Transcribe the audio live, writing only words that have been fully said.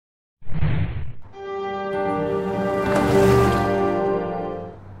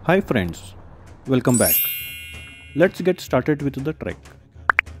Hi friends, welcome back. Let's get started with the trek.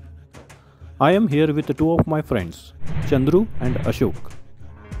 I am here with two of my friends, Chandru and Ashok.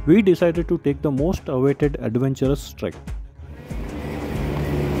 We decided to take the most awaited adventurous trek.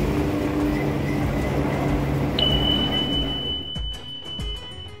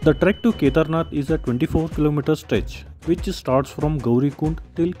 The trek to Kedarnath is a 24-kilometer stretch which starts from Gaurikund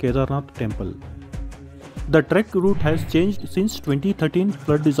till Kedarnath Temple. The trek route has changed since 2013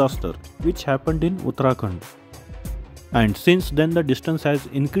 flood disaster which happened in Uttarakhand. And since then the distance has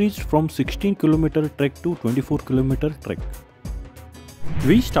increased from 16-kilometer trek to 24-kilometer trek.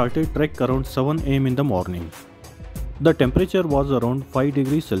 We started trek around 7 am in the morning. The temperature was around 5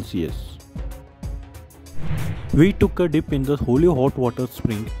 degrees Celsius. We took a dip in the holy hot water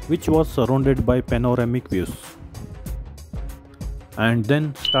spring which was surrounded by panoramic views. And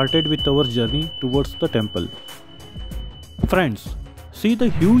then started with our journey towards the temple. Friends, see the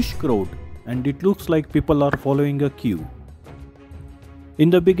huge crowd, and it looks like people are following a queue. In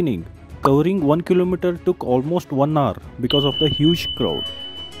the beginning, covering 1 kilometer took almost 1 hour because of the huge crowd,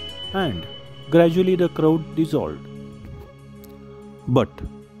 and gradually the crowd dissolved. But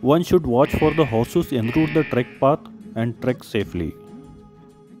one should watch for the horses en route the trek path and trek safely.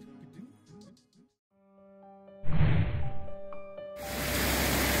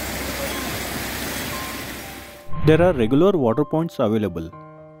 There are regular water points available.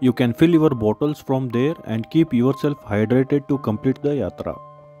 You can fill your bottles from there and keep yourself hydrated to complete the yatra.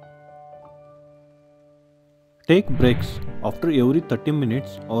 Take breaks after every 30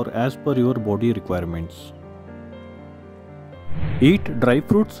 minutes or as per your body requirements. Eat dry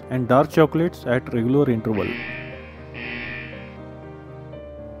fruits and dark chocolates at regular interval.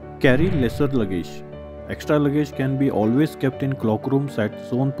 Carry lesser luggage. Extra luggage can be always kept in cloakrooms at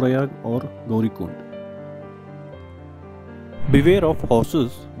Rudraprayag or Gaurikund. Beware of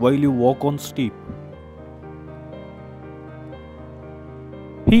horses while you walk on steep.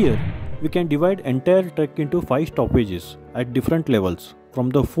 Here, we can divide entire trek into 5 stoppages at different levels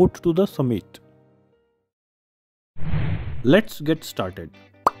from the foot to the summit. Let's get started.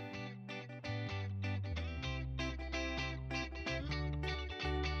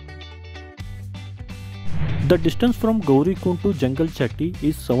 The distance from Gaurikund to Jungle Chatti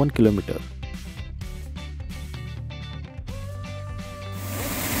is 7 km.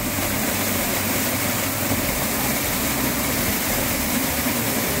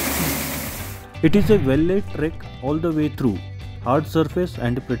 It is a well-laid trek all the way through, hard surface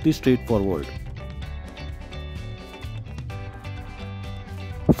and pretty straightforward.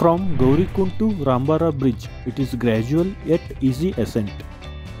 From Gaurikund to Rambara bridge, it is gradual yet easy ascent.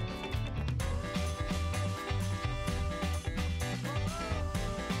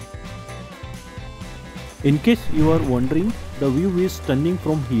 In case you are wondering, the view is stunning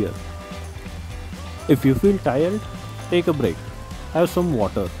from here. If you feel tired, take a break, have some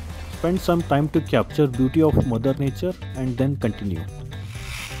water. Spend some time to capture beauty of Mother Nature and then continue.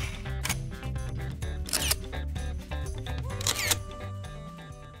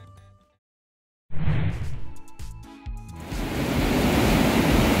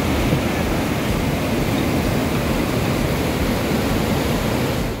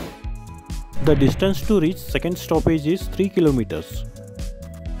 The distance to reach second stoppage is 3 kilometers.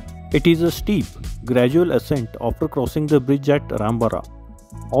 It is a steep, gradual ascent after crossing the bridge at Rambara,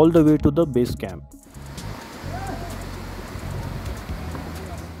 all the way to the base camp.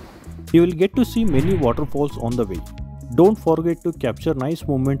 You will get to see many waterfalls on the way. Don't forget to capture nice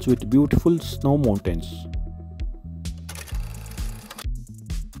moments with beautiful snow mountains.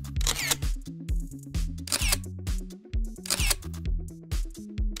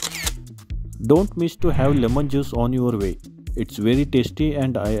 Don't miss to have lemon juice on your way. It's very tasty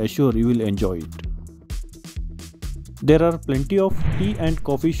and I assure you will enjoy it. There are plenty of tea and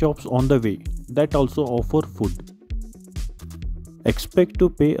coffee shops on the way that also offer food. Expect to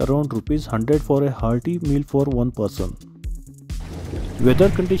pay around ₹100 for a hearty meal for one person. Weather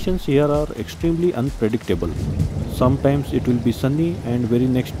conditions here are extremely unpredictable. Sometimes it will be sunny and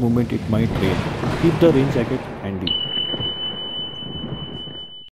very next moment it might rain. Keep the rain jacket